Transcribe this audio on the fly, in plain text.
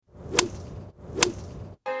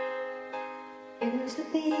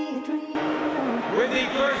With the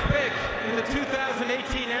first pick in the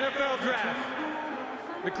 2018 NFL Draft,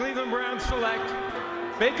 the Cleveland Browns select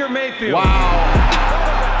Baker Mayfield. Wow.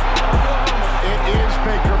 It is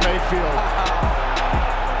Baker Mayfield.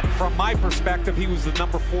 From my perspective, he was the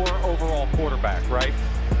number 4 overall quarterback, right?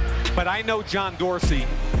 But I know John Dorsey,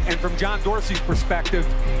 and from John Dorsey's perspective,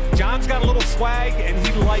 John's got a little swag, and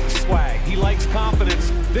he likes swag. He likes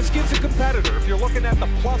confidence. This gives a competitor. If you're looking at the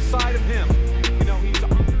plus side of him, you know, he's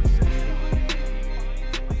under 6'1".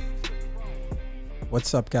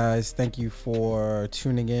 What's up, guys? Thank you for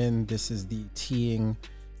tuning in. This is the Teeing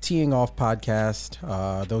Off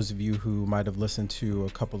podcast. Those of you who might have listened to a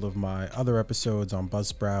couple of my other episodes on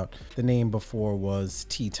Buzzsprout, the name before was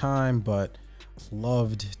Tea Time, but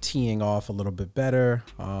loved teeing off a little bit better.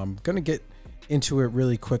 Gonna get into it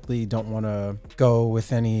really quickly. Don't want to go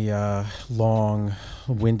with any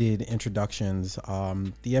long-winded introductions.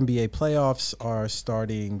 The NBA playoffs are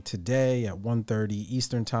starting today at 1:30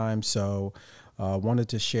 Eastern time, so wanted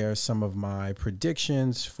to share some of my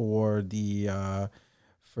predictions for the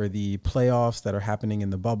playoffs that are happening in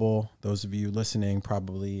the bubble. Those of you listening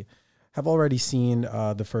probably have already seen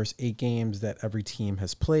the first 8 games that every team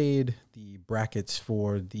has played. The brackets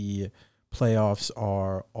for the playoffs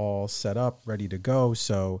are all set up, ready to go.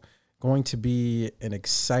 So going to be an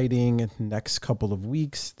exciting next couple of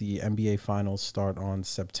weeks. The NBA finals start on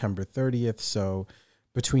September 30th. So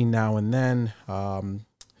between now and then,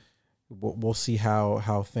 we'll see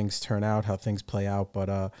how things turn out, how things play out. But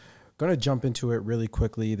going to jump into it really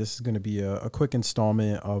quickly. This is going to be a quick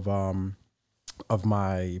installment of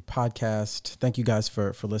my podcast. Thank you guys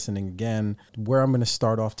for listening again. Where I'm going to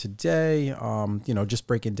start off today, just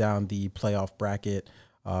breaking down the playoff bracket.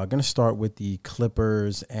 Going to start with the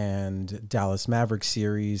Clippers and Dallas Mavericks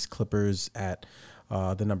series. Clippers at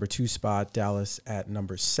the number 2 spot, Dallas at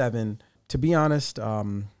number 7. To be honest,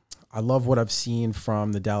 I love what I've seen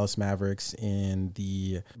from the Dallas Mavericks in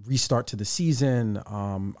the restart to the season.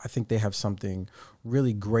 I think they have something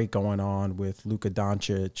really great going on with Luka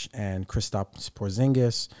Doncic and Kristaps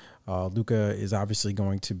Porzingis. Luka is obviously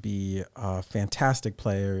going to be a fantastic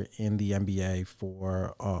player in the NBA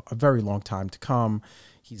for a very long time to come.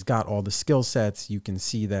 He's got all the skill sets. You can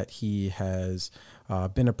see that he has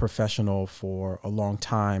been a professional for a long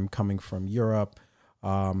time coming from Europe.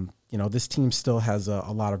 This team still has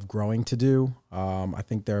a lot of growing to do. I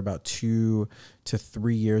think they're about 2 to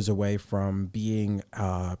 3 years away from being,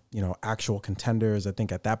 actual contenders. I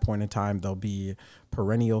think at that point in time, they'll be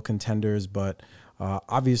perennial contenders, but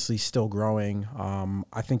obviously still growing.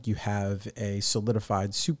 I think you have a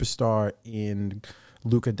solidified superstar in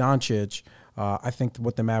Luka Doncic. I think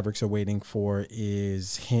what the Mavericks are waiting for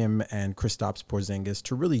is him and Kristaps Porzingis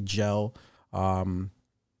to really gel,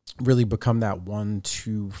 really become that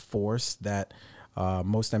 1-2 force that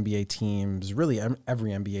most NBA teams, really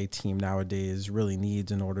every NBA team nowadays really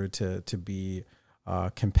needs in order to be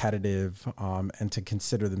competitive and to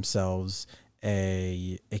consider themselves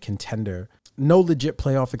a contender. No legit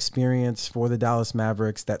playoff experience for the Dallas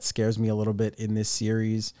Mavericks. That scares me a little bit in this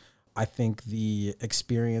series. I think the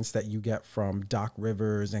experience that you get from Doc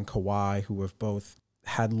Rivers and Kawhi, who have both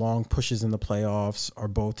had long pushes in the playoffs, are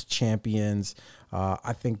both champions.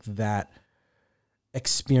 I think that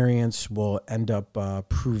experience will end up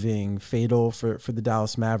proving fatal for the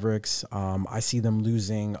Dallas Mavericks. I see them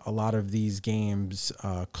losing a lot of these games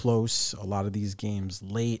close, a lot of these games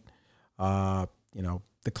late.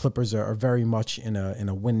 The Clippers are very much in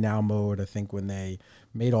a win now mode. I think when they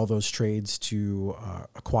made all those trades to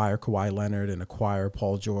acquire Kawhi Leonard and acquire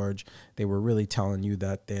Paul George, they were really telling you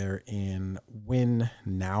that they're in win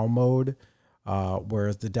now mode.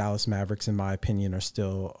 Whereas the Dallas Mavericks, in my opinion, are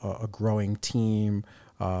still a growing team,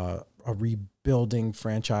 a rebuilding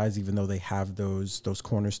franchise, even though they have those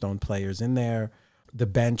cornerstone players in there. The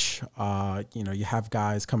bench, you have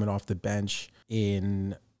guys coming off the bench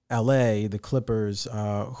in LA, the Clippers,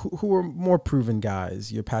 who are more proven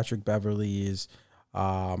guys. Your Patrick Beverleys,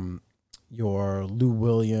 your Lou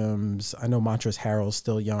Williams. I know Montrezl Harrell's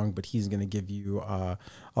still young, but he's going to give you a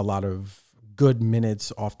lot of good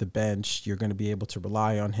minutes off the bench. You're going to be able to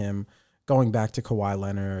rely on him. Going back to Kawhi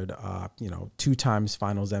Leonard, 2 times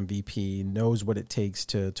Finals MVP, knows what it takes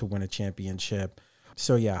to win a championship.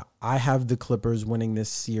 So, yeah, I have the Clippers winning this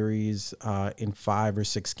series in 5 or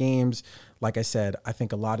 6 games. Like I said, I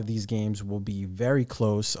think a lot of these games will be very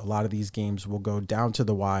close. A lot of these games will go down to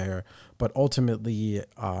the wire. But ultimately,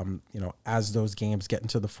 as those games get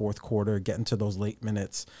into the fourth quarter, get into those late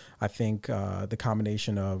minutes, I think the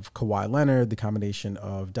combination of Kawhi Leonard, the combination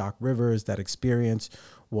of Doc Rivers, that experience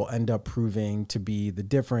will end up proving to be the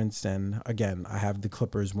difference. And again, I have the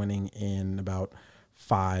Clippers winning in about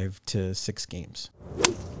 5 to 6 games.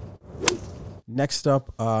 Next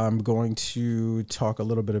up, I'm going to talk a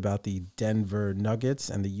little bit about the Denver Nuggets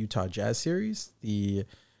and the Utah Jazz series. The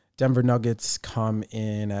Denver Nuggets come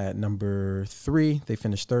in at number 3. They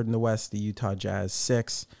finished 3rd in the West. The Utah Jazz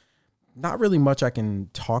 6. Not really much I can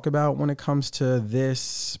talk about when it comes to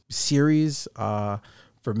this series.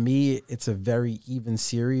 For me, it's a very even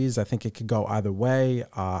series. I think it could go either way.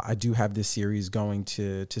 I do have this series going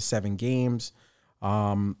to 7 games.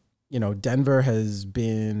 Denver has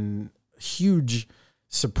been a huge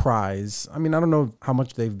surprise. I mean, I don't know how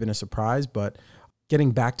much they've been a surprise, but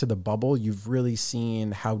getting back to the bubble, you've really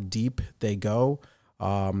seen how deep they go.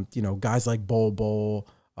 Guys like Bol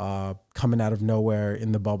coming out of nowhere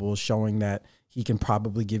in the bubble, showing that he can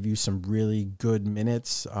probably give you some really good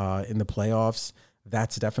minutes in the playoffs.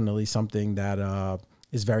 That's definitely something that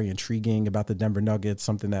is very intriguing about the Denver Nuggets,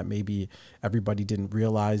 something that maybe everybody didn't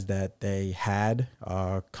realize that they had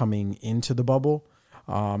coming into the bubble.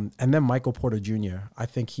 And then Michael Porter Jr., I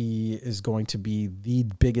think he is going to be the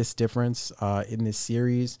biggest difference in this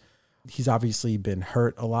series. He's obviously been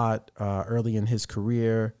hurt a lot early in his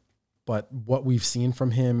career, but what we've seen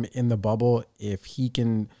from him in the bubble, if he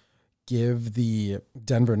can give the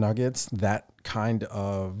Denver Nuggets that kind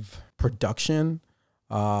of production,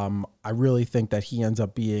 I really think that he ends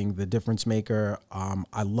up being the difference maker.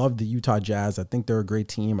 I love the Utah Jazz. I think they're a great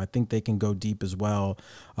team. I think they can go deep as well.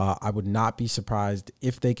 I would not be surprised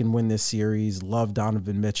if they can win this series. Love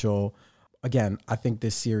Donovan Mitchell. Again, I think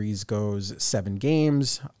this series goes 7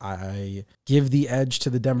 games. I give the edge to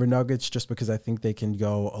the Denver Nuggets just because I think they can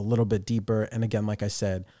go a little bit deeper. And again, like I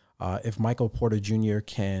said, if Michael Porter Jr.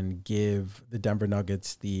 can give the Denver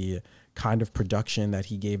Nuggets the kind of production that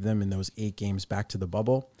he gave them in those 8 games back to the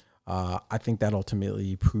bubble, I think that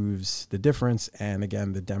ultimately proves the difference. And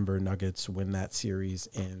again, the Denver Nuggets win that series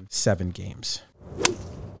in 7 games.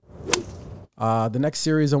 The next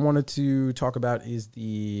series I wanted to talk about is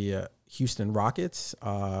the Houston Rockets,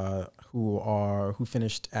 who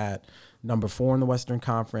finished at number 4 in the Western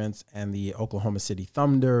Conference, and the Oklahoma City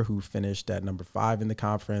Thunder, who finished at number 5 in the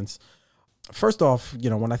conference. First off,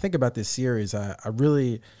 when I think about this series, I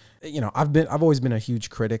really, I've always been a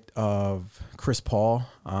huge critic of Chris Paul.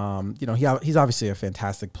 He's obviously a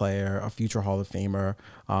fantastic player, a future Hall of Famer.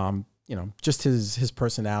 Just his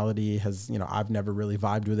personality has, I've never really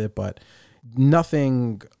vibed with it, but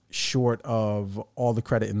nothing short of all the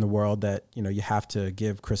credit in the world that, you have to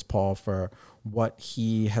give Chris Paul for what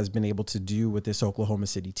he has been able to do with this Oklahoma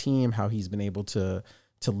City team, how he's been able to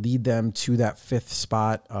lead them to that 5th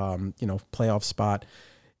spot, playoff spot.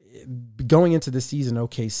 Going into the season,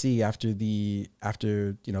 OKC after the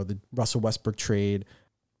Russell Westbrook trade,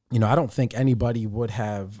 I don't think anybody would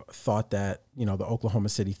have thought that, the Oklahoma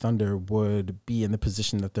City Thunder would be in the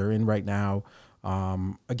position that they're in right now.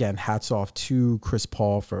 Again, hats off to Chris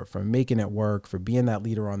Paul for making it work, for being that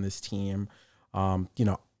leader on this team.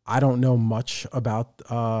 I don't know much about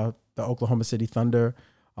the Oklahoma City Thunder,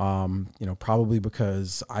 probably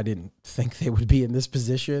because I didn't think they would be in this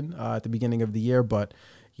position at the beginning of the year. But,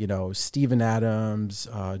 Steven Adams,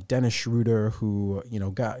 Dennis Schroeder, who,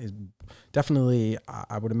 definitely,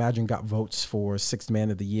 I would imagine, got votes for 6th man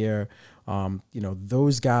of the year.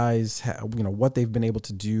 Those guys, what they've been able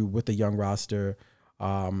to do with the young roster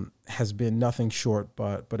has been nothing short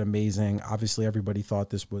but amazing. Obviously, everybody thought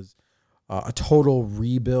this was a total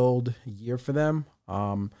rebuild year for them.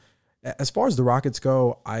 As far as the Rockets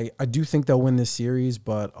go, I do think they'll win this series,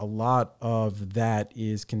 but a lot of that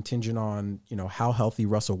is contingent on, how healthy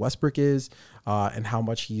Russell Westbrook is and how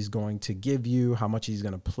much he's going to give you, how much he's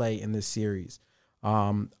going to play in this series.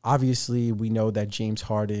 Obviously, we know that James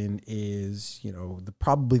Harden is,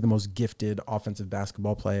 probably the most gifted offensive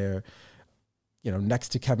basketball player, next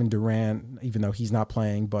to Kevin Durant, even though he's not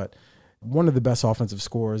playing, but one of the best offensive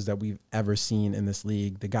scorers that we've ever seen in this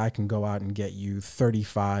league. The guy can go out and get you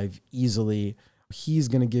 35 easily. He's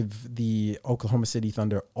going to give the Oklahoma City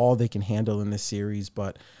Thunder all they can handle in this series.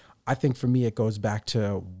 But I think for me, it goes back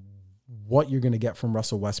to what you're going to get from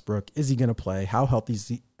Russell Westbrook. Is he going to play? How healthy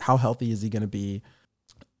is he going to be?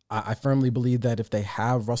 I firmly believe that if they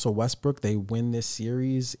have Russell Westbrook, they win this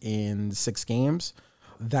series in 6 games.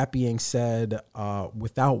 That being said,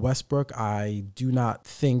 without Westbrook, I do not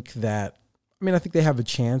think that, I think they have a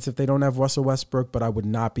chance if they don't have Russell Westbrook, but I would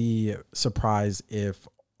not be surprised if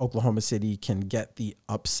Oklahoma City can get the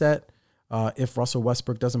upset if Russell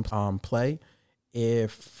Westbrook doesn't play.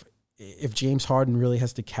 If James Harden really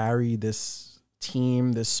has to carry this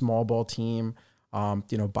team, this small ball team,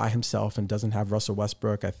 by himself and doesn't have Russell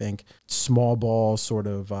Westbrook, I think small ball sort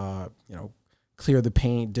of, clear the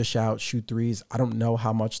paint, dish out, shoot threes. I don't know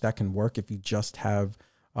how much that can work if you just have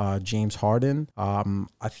James Harden.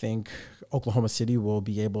 I think Oklahoma City will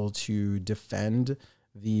be able to defend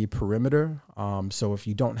the perimeter. So if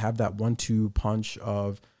you don't have that 1-2 punch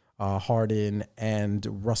of Harden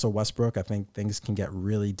and Russell Westbrook, I think things can get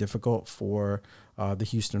really difficult for the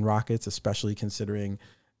Houston Rockets, especially considering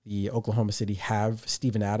the Oklahoma City have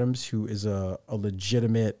Steven Adams, who is a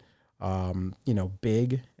legitimate,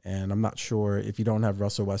 big. And I'm not sure if you don't have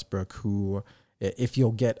Russell Westbrook, if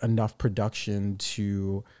you'll get enough production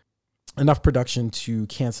to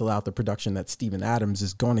cancel out the production that Steven Adams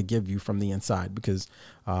is going to give you from the inside, because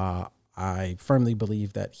I firmly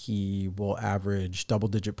believe that he will average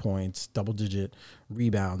double-digit points, double-digit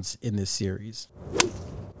rebounds in this series.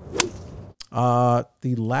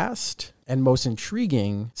 The last and most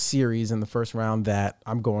intriguing series in the first round that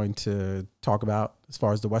I'm going to talk about as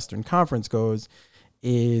far as the Western Conference goes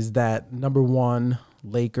is that number 1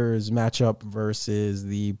 Lakers matchup versus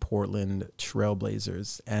the Portland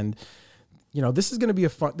Trailblazers. And this is going to be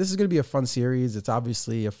a fun series. It's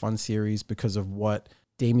obviously a fun series because of what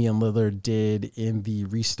Damian Lillard did in the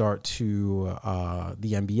restart to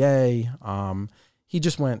the NBA.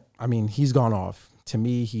 He's gone off. To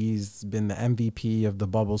me, he's been the MVP of the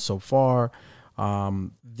bubble so far.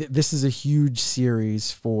 This is a huge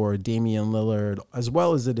series for Damian Lillard, as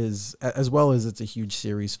well as it's a huge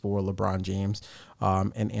series for LeBron James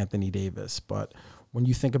and Anthony Davis. But when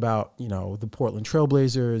you think about, the Portland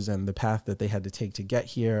Trailblazers and the path that they had to take to get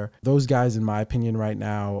here, those guys, in my opinion, right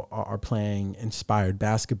now are playing inspired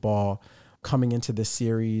basketball. Coming into this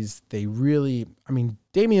series, Damian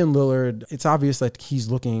Lillard, it's obvious that he's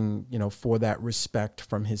looking, for that respect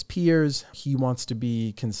from his peers. He wants to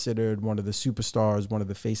be considered one of the superstars, one of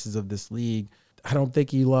the faces of this league. I don't think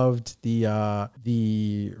he loved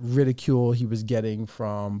the ridicule he was getting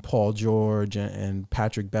from Paul George and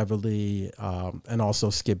Patrick Beverley, and also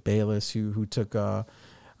Skip Bayless, who took I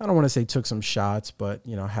don't want to say took some shots, but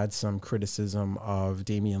had some criticism of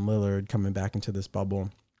Damian Lillard coming back into this bubble.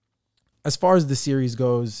 As far as the series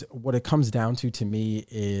goes, what it comes down to me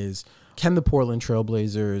is, can the Portland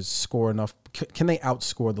Trailblazers score enough? Can they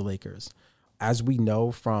outscore the Lakers? As we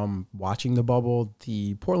know from watching the bubble,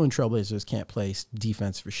 the Portland Trailblazers can't play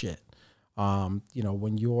defense for shit.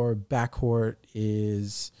 When your backcourt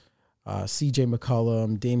is CJ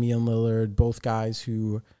McCollum, Damian Lillard, both guys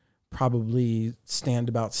who probably stand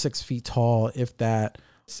about 6 feet tall, if that,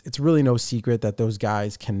 it's really no secret that those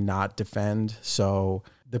guys cannot defend. So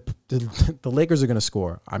the Lakers are going to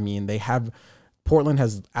score. Portland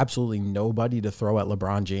has absolutely nobody to throw at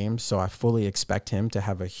LeBron James, so I fully expect him to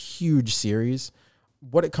have a huge series.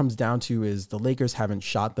 What it comes down to is the Lakers haven't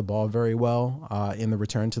shot the ball very well in the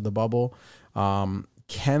return to the bubble.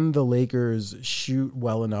 Can the Lakers shoot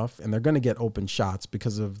well enough? And they're going to get open shots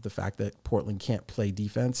because of the fact that Portland can't play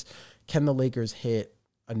defense. Can the Lakers hit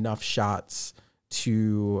enough shots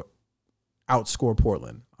to outscore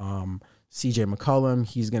Portland? CJ McCollum,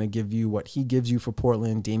 he's going to give you what he gives you for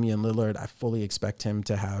Portland. Damian Lillard, I fully expect him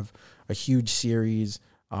to have a huge series.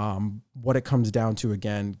 What it comes down to,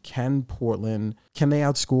 again, can they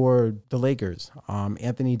outscore the Lakers?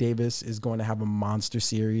 Anthony Davis is going to have a monster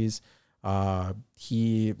series. I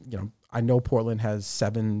know Portland has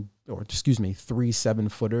 3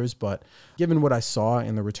 7-footers, but given what I saw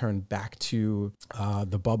in the return back to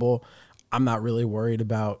the bubble, I'm not really worried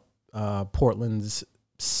about Portland's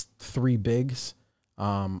 3 bigs.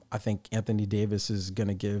 I think Anthony Davis is going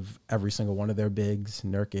to give every single one of their bigs,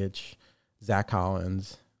 Nurkic, Zach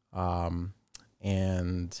Collins,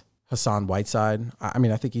 and Hassan Whiteside. I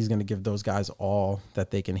think he's going to give those guys all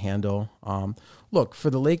that they can handle. Look,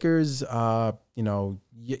 for the Lakers,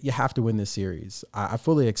 you have to win this series. I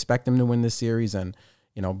fully expect them to win this series. And,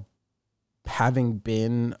 having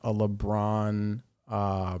been a LeBron,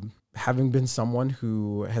 having been someone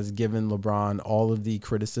who has given LeBron all of the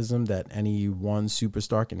criticism that any one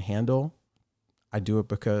superstar can handle, I do it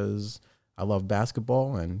because I love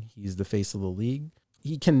basketball and he's the face of the league.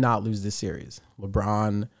 He cannot lose this series.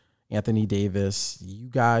 LeBron, Anthony Davis, you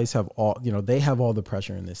guys have they have all the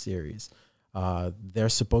pressure in this series. They're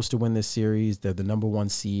supposed to win this series. They're the number 1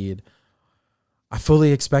 seed. I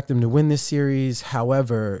fully expect them to win this series.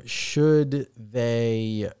 However, should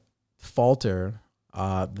they falter,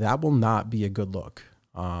 that will not be a good look.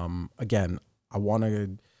 Again, I want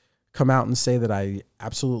to come out and say that I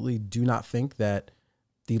absolutely do not think that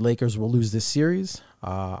the Lakers will lose this series.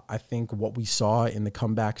 I think what we saw in the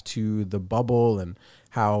comeback to the bubble and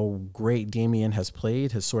how great Damian has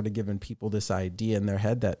played has sort of given people this idea in their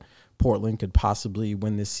head that Portland could possibly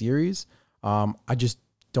win this series. I just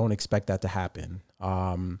don't expect that to happen.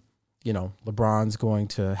 LeBron's going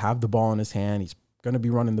to have the ball in his hand. He's going to be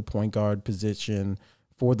running the point guard position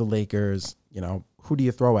for the Lakers. Who do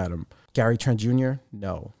you throw at him? Gary Trent Jr.?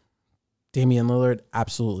 No. Damian Lillard?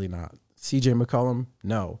 Absolutely not. CJ McCollum?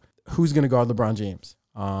 No. Who's going to guard LeBron James?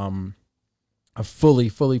 I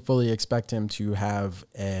fully expect him to have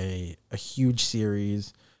a huge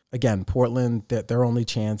series. Again, Portland, their only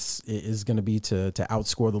chance is going to be to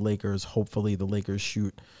outscore the Lakers. Hopefully the Lakers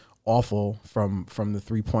shoot awful from the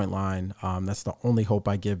 3-point line. That's the only hope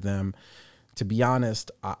I give them. To be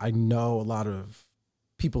honest, I know a lot of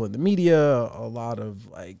people in the media, a lot of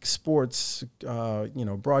sports,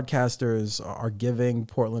 broadcasters are giving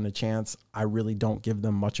Portland a chance. I really don't give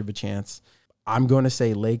them much of a chance. I'm going to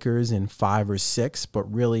say Lakers in 5 or 6, but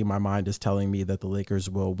really my mind is telling me that the Lakers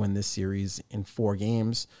will win this series in 4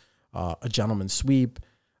 games, a gentleman's sweep.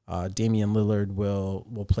 Damian Lillard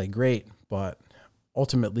will play great, but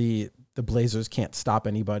ultimately the Blazers can't stop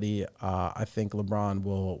anybody. I think LeBron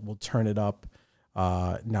will turn it up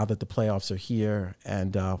now that the playoffs are here,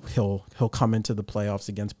 and he'll come into the playoffs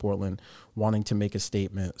against Portland wanting to make a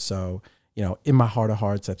statement. So, in my heart of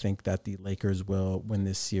hearts, I think that the Lakers will win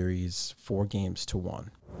this series 4-1.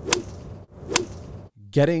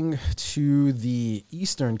 Getting to the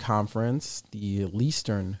Eastern Conference, the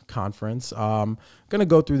Leastern Conference, I'm going to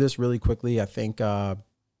go through this really quickly. I think, when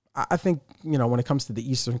it comes to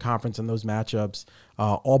the Eastern Conference and those matchups,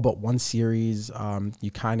 all but one series, you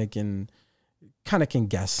kind of can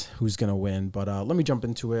guess who's going to win. But let me jump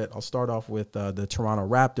into it. I'll start off with the Toronto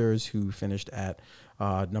Raptors, who finished at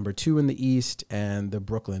number 2 in the East, and the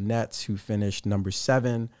Brooklyn Nets, who finished number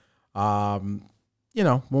 7. When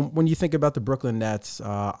you think about the Brooklyn Nets,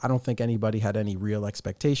 I don't think anybody had any real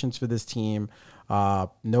expectations for this team. No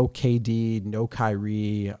KD, no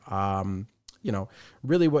Kyrie.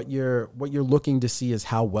 Really what you're looking to see is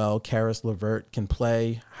how well Caris LeVert can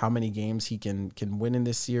play, how many games he can win in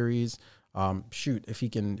this series. If he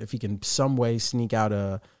can some way sneak out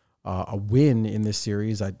a win in this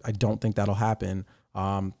series, I don't think that'll happen.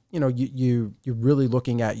 You're really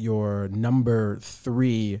looking at your number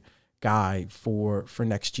 3 guy for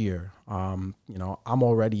next year. I'm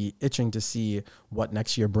already itching to see what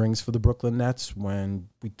next year brings for the Brooklyn Nets when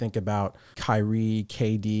we think about Kyrie,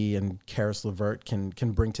 KD, and Caris LeVert can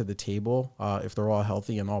bring to the table if they're all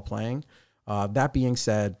healthy and all playing. That being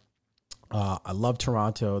said, I love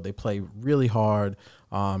Toronto. They play really hard.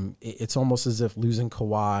 It's almost as if losing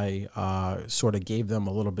Kawhi sort of gave them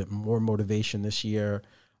a little bit more motivation this year.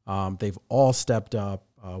 They've all stepped up.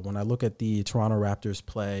 When I look at the Toronto Raptors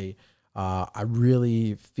play, I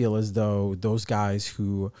really feel as though those guys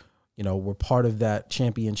who, were part of that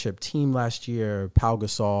championship team last year, Pau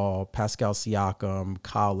Gasol, Pascal Siakam,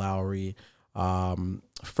 Kyle Lowry,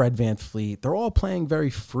 Fred VanVleet, they're all playing very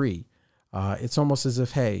free. It's almost as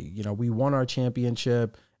if, hey, we won our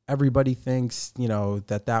championship. Everybody thinks,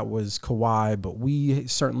 that was Kawhi, but we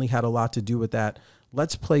certainly had a lot to do with that.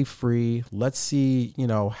 Let's play free. Let's see,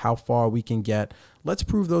 how far we can get. Let's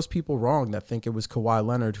prove those people wrong that think it was Kawhi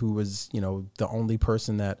Leonard who was, the only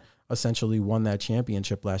person that essentially won that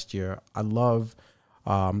championship last year. I love,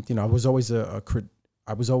 I was always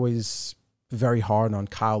I was always very hard on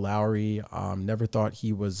Kyle Lowry. Never thought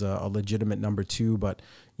he was a legitimate number 2, but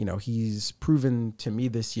he's proven to me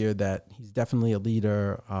this year that he's definitely a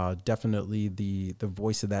leader, definitely the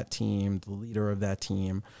voice of that team, the leader of that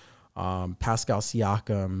team. Pascal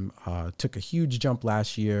Siakam took a huge jump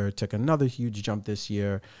last year, took another huge jump this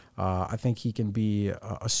year. I think he can be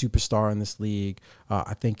a superstar in this league.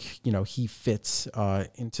 I think, he fits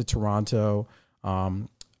into Toronto.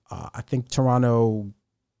 I think Toronto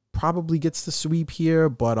probably gets the sweep here,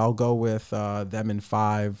 but I'll go with them in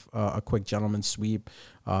 5, a quick gentleman's sweep.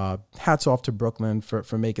 Hats off to Brooklyn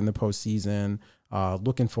for making the postseason.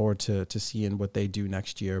 Looking forward to seeing what they do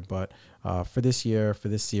next year. But for this year, for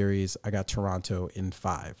this series, I got Toronto in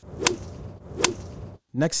 5.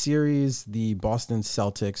 Next series, the Boston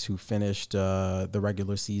Celtics, who finished the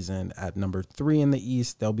regular season at number 3 in the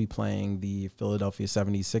East. They'll be playing the Philadelphia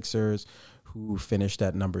 76ers, who finished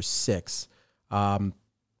at number 6.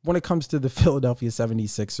 When it comes to the Philadelphia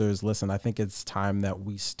 76ers, listen, I think it's time that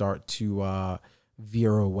we start to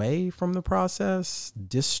veer away from the process,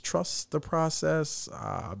 distrust the process.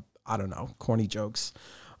 I don't know, corny jokes.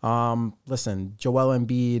 Listen, Joel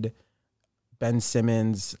Embiid, Ben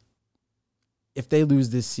Simmons, if they lose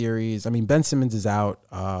this series, Ben Simmons is out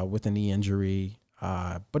with a knee injury.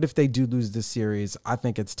 But if they do lose this series, I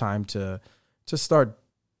think it's time to start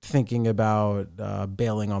thinking about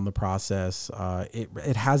bailing on the process.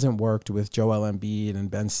 It hasn't worked with Joel Embiid and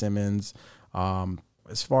Ben Simmons.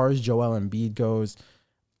 As far as Joel Embiid goes,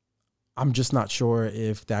 I'm just not sure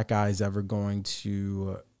if that guy is ever going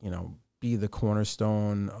to, be the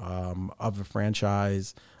cornerstone of a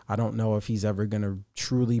franchise. I don't know if he's ever going to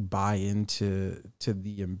truly buy into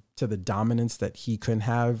the dominance that he could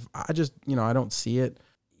have. I just, I don't see it.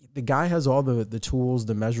 The guy has all the tools,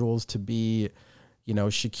 the measurables to be,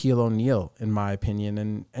 Shaquille O'Neal, in my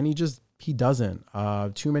opinion, and he doesn't.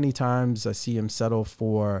 Too many times I see him settle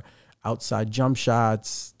for outside jump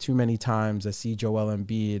shots. Too many times I see Joel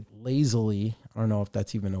Embiid lazily, I don't know if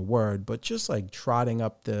that's even a word, but just like trotting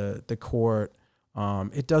up the court.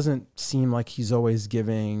 It doesn't seem like he's always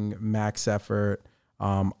giving max effort.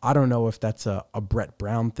 I don't know if that's a Brett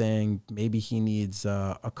Brown thing. Maybe he needs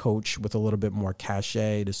a coach with a little bit more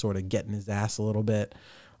cachet to sort of get in his ass a little bit.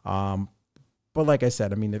 But like I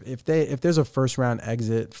said, I mean, if there's a first round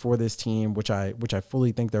exit for this team, which I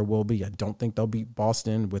fully think there will be, I don't think they'll beat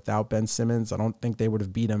Boston without Ben Simmons. I don't think they would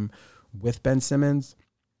have beat him with Ben Simmons.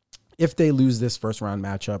 If they lose this first round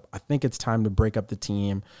matchup, I think it's time to break up the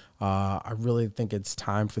team. I really think it's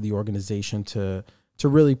time for the organization to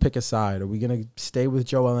really pick a side. Are we going to stay with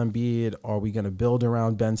Joel Embiid? Are we going to build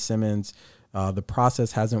around Ben Simmons? The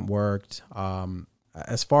process hasn't worked.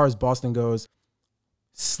 As far as Boston goes,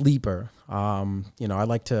 sleeper. I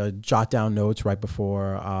like to jot down notes right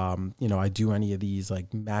before, I do any of these like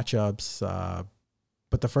matchups.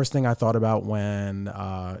 But the first thing I thought about when,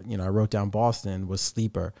 I wrote down Boston was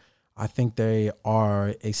sleeper. I think they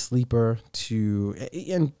are a sleeper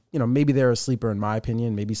and maybe they're a sleeper in my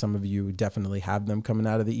opinion. Maybe some of you definitely have them coming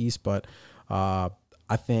out of the East, but I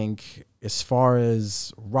think as far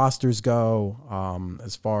as rosters go,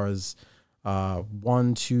 as far as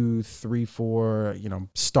 1, 2, 3, 4,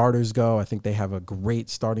 starters go, I think they have a great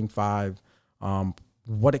starting five.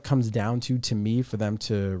 What it comes down to me, for them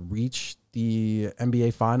to reach the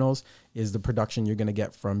NBA Finals is the production you're going to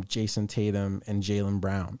get from Jason Tatum and Jaylen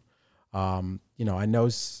Brown. I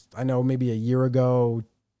know maybe a year ago,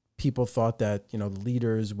 people thought that, the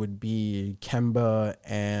leaders would be Kemba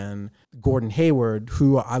and Gordon Hayward,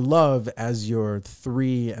 who I love as your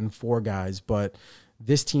 3 and 4 guys, but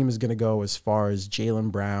this team is going to go as far as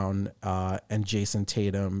Jaylen Brown and Jason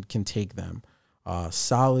Tatum can take them.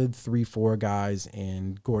 Solid 3-4 guys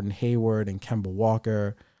in Gordon Hayward and Kemba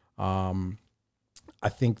Walker. I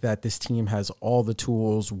think that this team has all the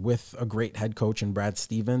tools with a great head coach in Brad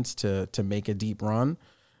Stevens to make a deep run.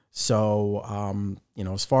 So,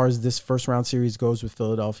 as far as this first round series goes with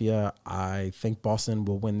Philadelphia, I think Boston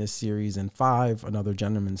will win this series in 5, another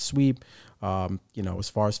gentleman's sweep. As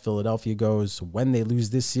far as Philadelphia goes, when they lose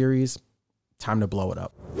this series, time to blow it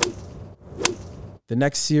up. The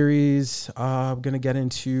next series I'm going to get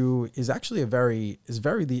into is actually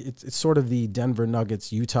it's sort of the Denver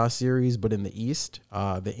Nuggets Utah series, but in the East,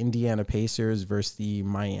 the Indiana Pacers versus the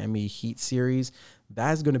Miami Heat series.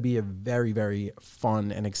 That is going to be a very, very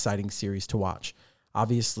fun and exciting series to watch.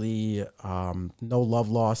 Obviously, no love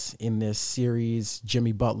loss in this series.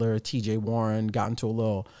 Jimmy Butler, TJ Warren got into a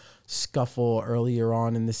little scuffle earlier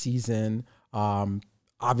on in the season.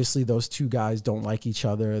 Obviously, those two guys don't like each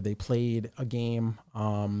other. They played a game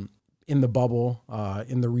in the bubble,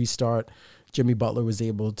 in the restart. Jimmy Butler was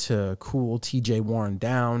able to cool TJ Warren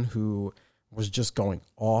down, who was just going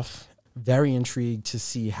off. Very intrigued to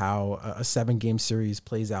see how a 7-game series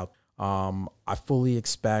plays out. I fully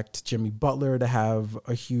expect Jimmy Butler to have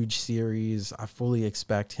a huge series. I fully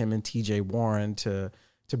expect him and TJ Warren to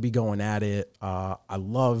be going at it. I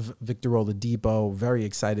love Victor Oladipo. Very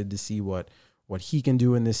excited to see what he can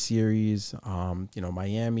do in this series.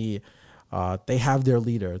 Miami, they have their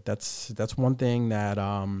leader. That's one thing that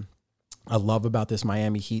I love about this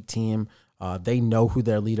Miami Heat team. They know who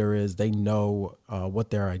their leader is. They know what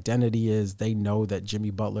their identity is. They know that Jimmy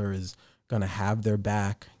Butler is going to have their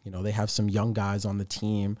back. They have some young guys on the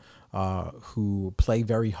team who play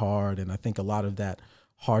very hard, and I think a lot of that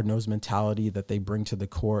hard-nosed mentality that they bring to the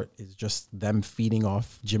court is just them feeding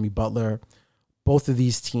off Jimmy Butler. Both of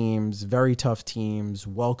these teams, very tough teams,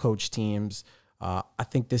 well-coached teams. I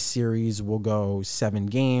think this series will go 7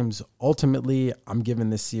 games. Ultimately, I'm giving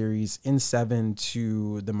this series in 7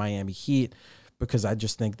 to the Miami Heat because I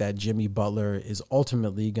just think that Jimmy Butler is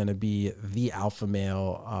ultimately going to be the alpha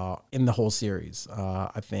male in the whole series.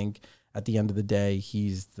 I think at the end of the day,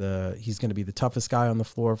 he's going to be the toughest guy on the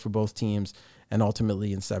floor for both teams, and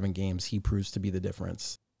ultimately in 7 games, he proves to be the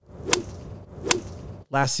difference.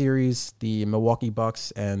 Last series, the Milwaukee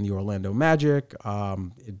Bucks and the Orlando Magic.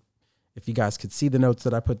 If you guys could see the notes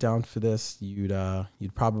that I put down for this, you'd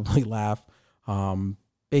probably laugh.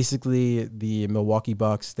 Basically, the Milwaukee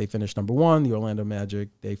Bucks, they finished number 1. The Orlando Magic,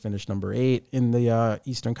 they finished number 8 in the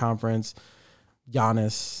Eastern Conference.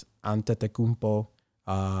 Giannis Antetokounmpo,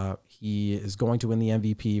 He is going to win the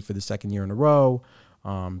MVP for the second year in a row.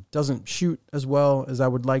 Doesn't shoot as well as I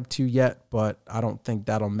would like to yet, but I don't think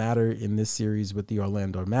that'll matter in this series with the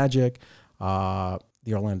Orlando Magic. I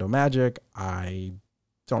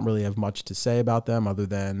don't really have much to say about them other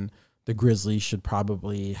than the Grizzlies should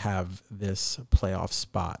probably have this playoff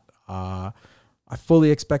spot. I fully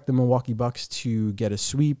expect the Milwaukee Bucks to get a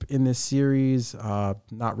sweep in this series.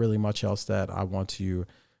 Not really much else that I want to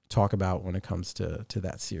talk about when it comes to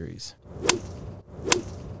that series.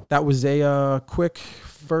 That was a quick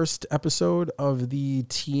first episode of the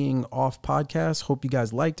Teeing Off podcast. Hope you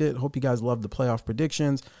guys liked it. Hope you guys loved the playoff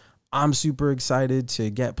predictions. I'm super excited to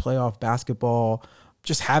get playoff basketball.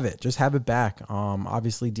 Just have it back.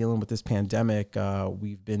 Obviously dealing with this pandemic,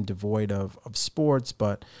 we've been devoid of sports,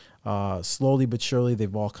 but slowly but surely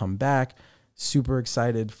they've all come back. Super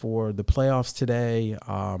excited for the playoffs today.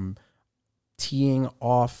 Teeing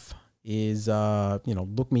Off is,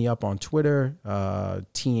 look me up on Twitter,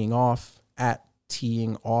 Teeing Off, at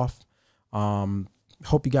Teeing Off.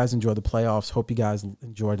 Hope you guys enjoy the playoffs. Hope you guys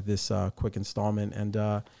enjoyed this quick installment,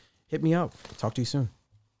 and hit me up. Talk to you soon.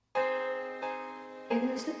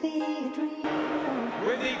 With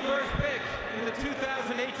the first pick in the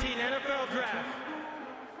 2018 NFL Draft,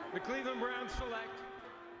 the Cleveland Browns select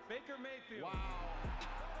Baker Mayfield. Wow.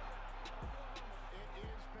 It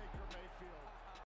is Baker Mayfield.